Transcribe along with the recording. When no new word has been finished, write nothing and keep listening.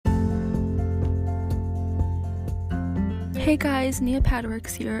Hey guys, Nia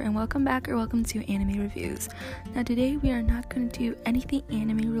Padworks here, and welcome back or welcome to Anime Reviews. Now today we are not going to do anything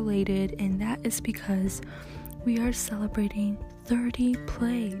anime related, and that is because we are celebrating 30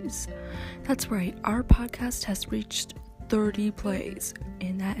 plays. That's right, our podcast has reached 30 plays,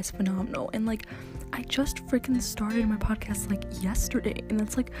 and that is phenomenal. And I just freaking started my podcast yesterday, and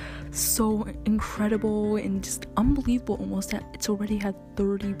that's so incredible and just unbelievable almost that it's already had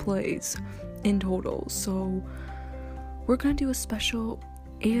 30 plays in total. So we're gonna do a special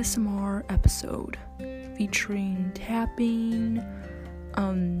ASMR episode featuring tapping,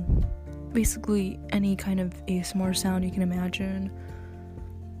 basically any kind of ASMR sound you can imagine.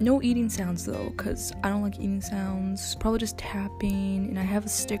 No eating sounds though, because I don't like eating sounds. Probably just tapping, and I have a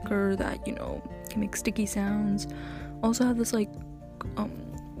sticker that, can make sticky sounds. Also have this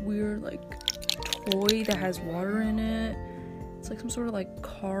weird toy that has water in it. It's some sort of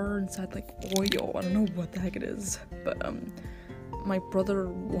car inside oil. I don't know what the heck it is, but my brother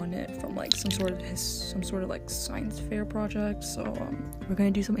won it from some sort of science fair project. So we're gonna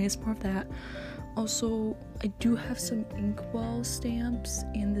do some ASMR of that. Also, I do have some inkwell stamps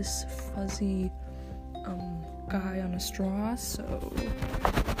and this fuzzy guy on a straw, so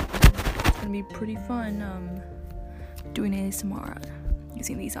it's gonna be pretty fun doing ASMR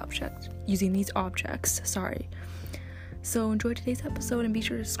using these objects. Sorry. So enjoy today's episode and be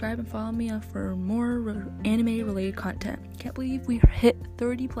sure to subscribe and follow me for more anime related content. Can't believe we hit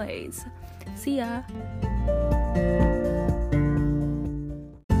 30 plays. See ya!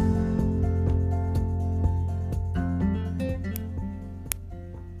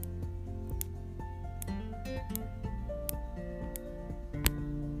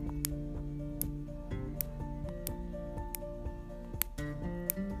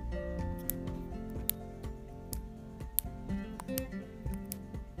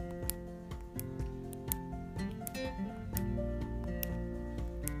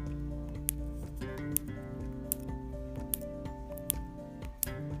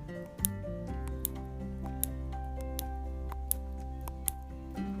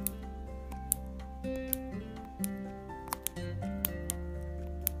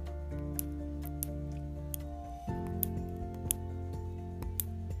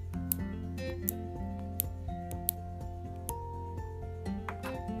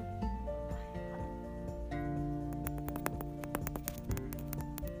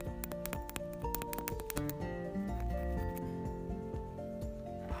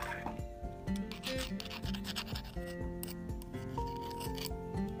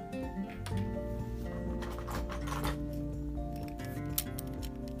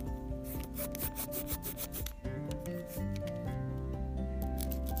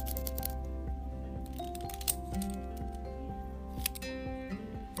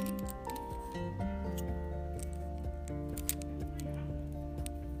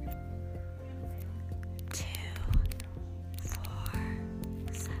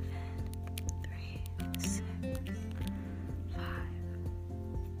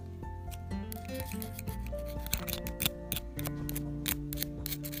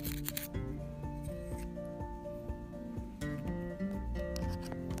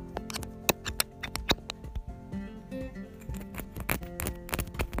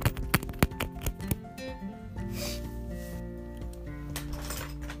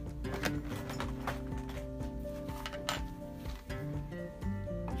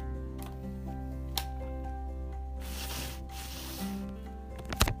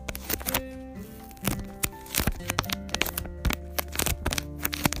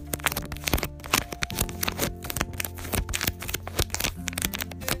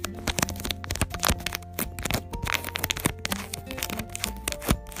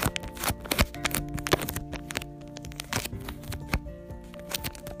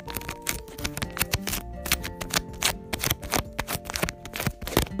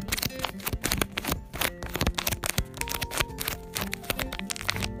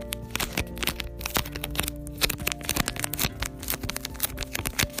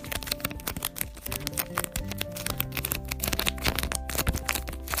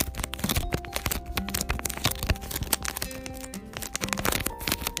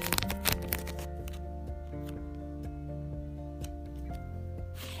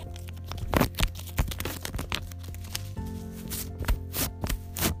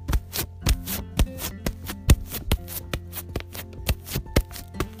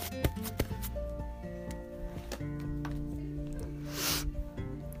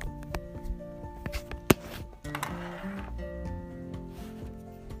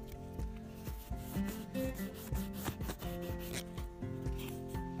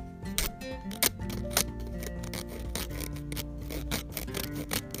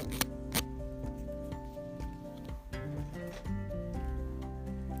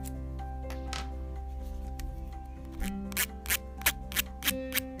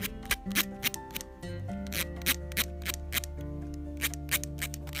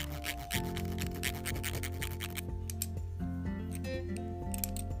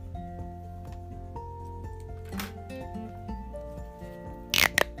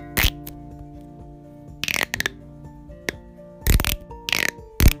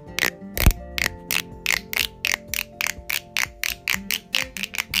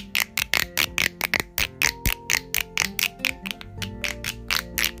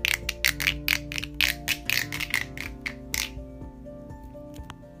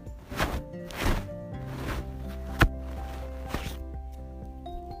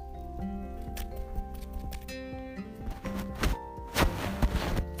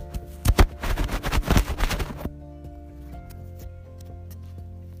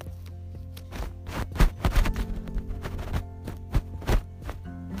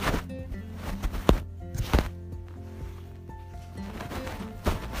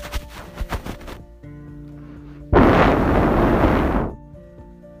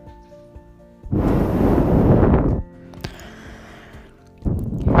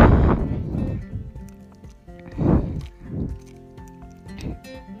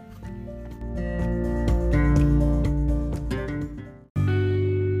 Bye.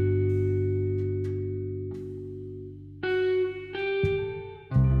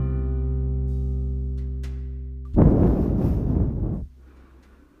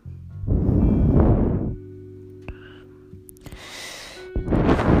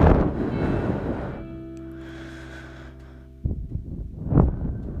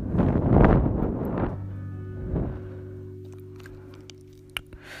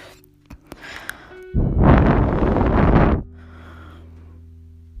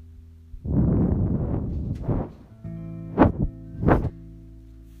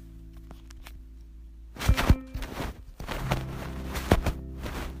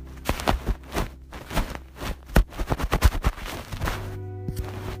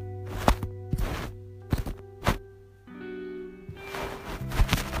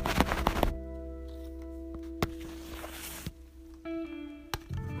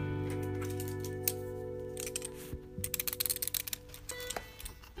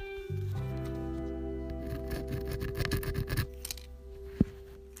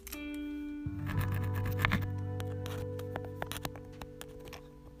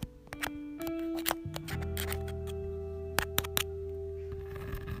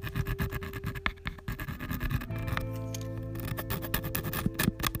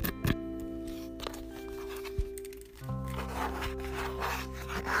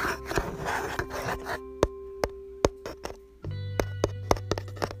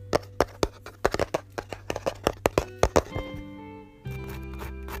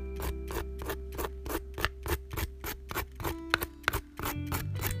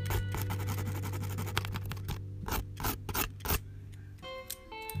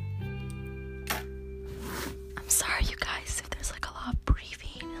 Sorry you guys if there's like a lot of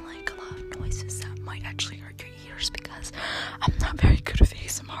breathing and like a lot of noises that might actually hurt your ears, because I'm not very good with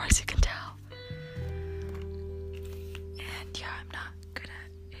ASMR, as you can tell. And yeah, I'm not good at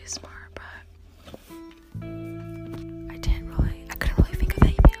ASMR, but I couldn't really think of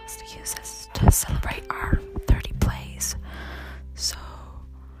anything else to use as to celebrate our 30 plays, so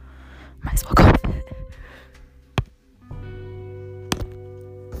might as well go with it.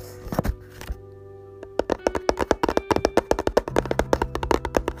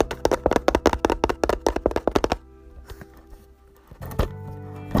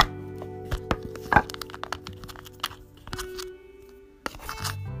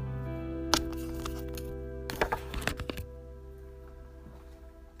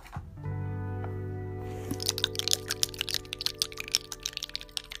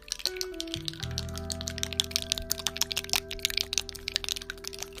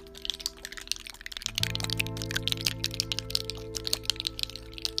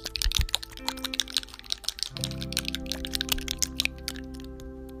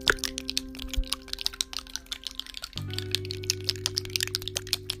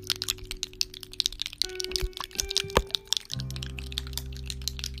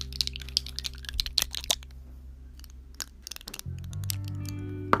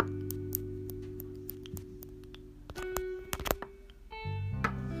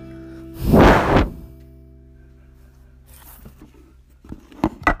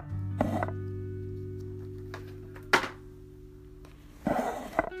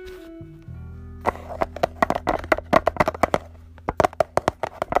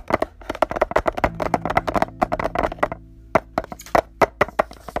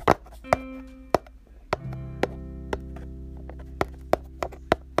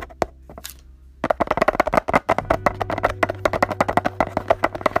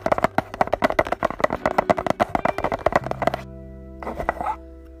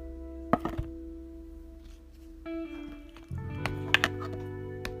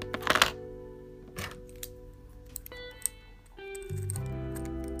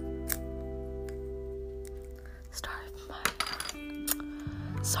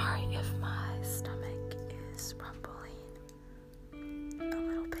 Sorry if my stomach is rumbling a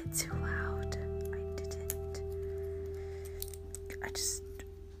little bit too loud.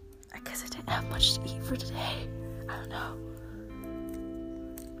 I guess I didn't have much to eat for today. I don't know.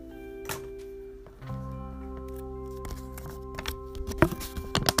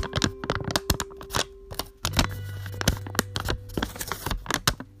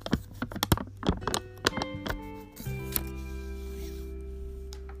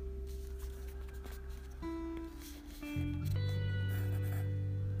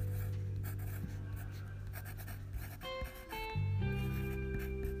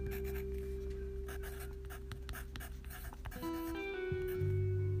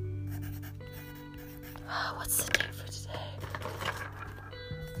 What's the date for today?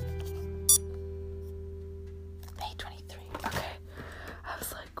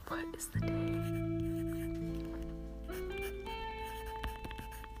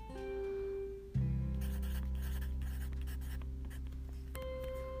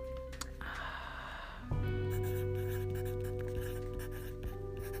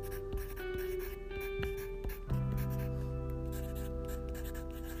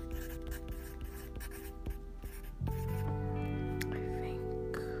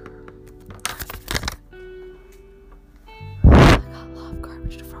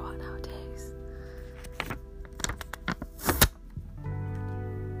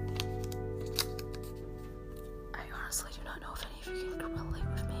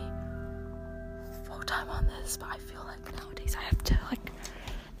 time on this, but I feel like nowadays I have to like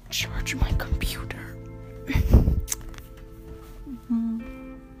charge my computer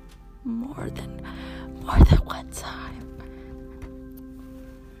more than one time.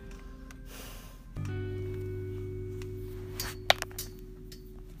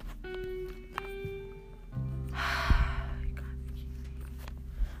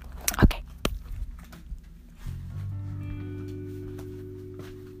 Okay.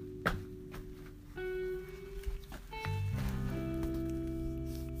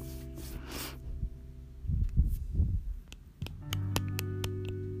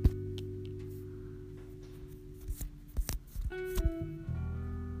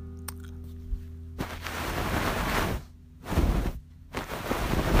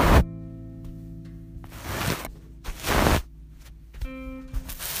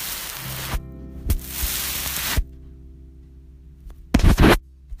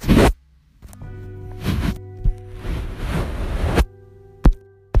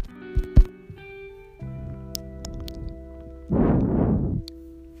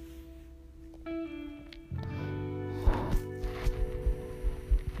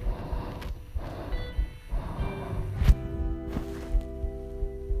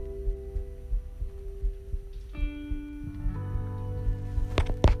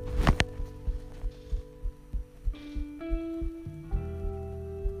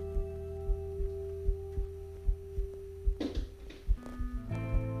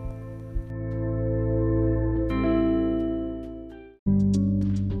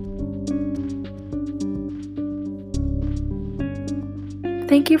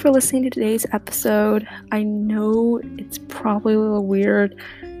 Thank you for listening to today's episode. I know it's probably a little weird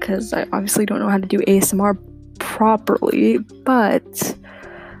because I obviously don't know how to do ASMR properly, but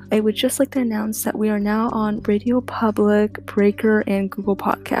I would just like to announce that we are now on Radio Public, Breaker, and Google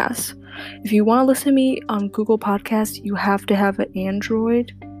Podcasts. If you want to listen to me on Google Podcasts, you have to have an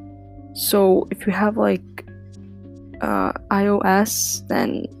Android. So if you have like iOS,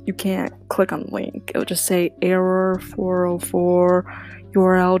 then you can't click on the link. It'll just say error 404,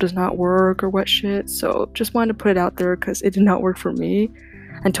 URL does not work or what shit. So just wanted to put it out there because it did not work for me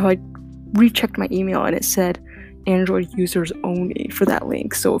until I rechecked my email and it said Android users only for that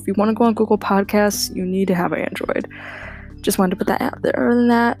link. So if you want to go on Google Podcasts, you need to have an Android. Just wanted to put that out there. Other than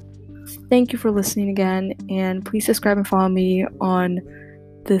that, thank you for listening again, and please subscribe and follow me on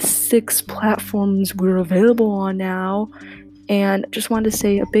the 6 platforms we're available on now. And just wanted to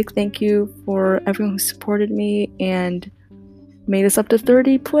say a big thank you for everyone who supported me and made us up to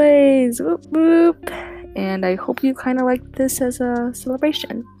 30 plays. Whoop whoop. And I hope you kind of like this as a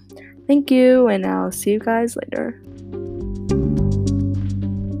celebration. Thank you, and I'll see you guys later.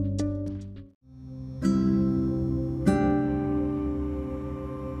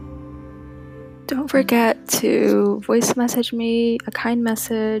 Don't forget to voice message me a kind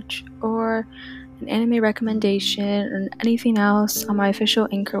message or an anime recommendation or anything else on my official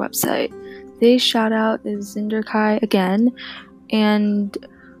Anchor website. Today's shout out is Zinderkae again, and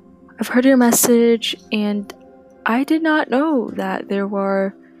I've heard your message, and I did not know that there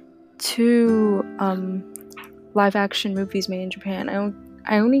were 2 live action movies made in Japan.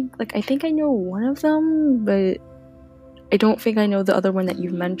 I think I know one of them, but I don't think I know the other one that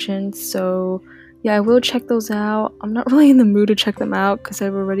you've mentioned. So yeah, I will check those out. I'm not really in the mood to check them out because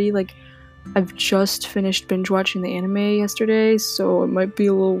I've just finished binge watching the anime yesterday, so it might be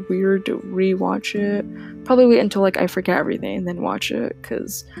a little weird to re-watch it. Probably wait until I forget everything and then watch it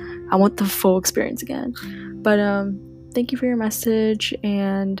because I want the full experience again. But thank you for your message,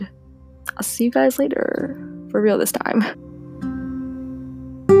 and I'll see you guys later. For real this time.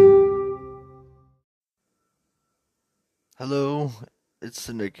 Hello, it's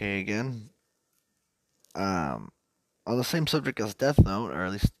Zinderkae again. On the same subject as Death Note, or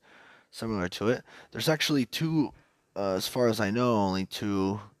at least similar to it, there's actually 2, as far as I know, only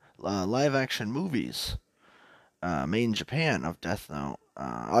 2 live-action movies made in Japan of Death Note.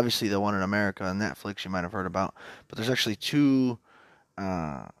 Obviously, the one in America on Netflix you might have heard about, but there's actually 2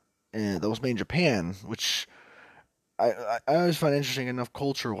 that was made in Japan, which I always find interesting enough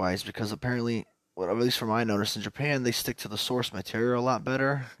culture-wise because apparently, well, at least from my notice in Japan, they stick to the source material a lot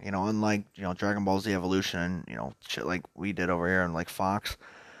better. Unlike Dragon Ball Z Evolution and shit like we did over here on like Fox.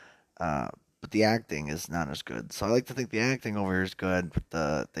 But the acting is not as good. So I like to think the acting over here is good,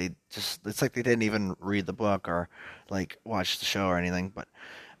 but it's like they didn't even read the book or like watch the show or anything. But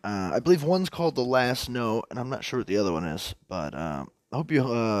I believe one's called The Last Note, and I'm not sure what the other one is. But I hope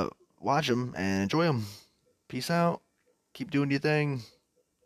you watch them and enjoy them. Peace out. Keep doing your thing.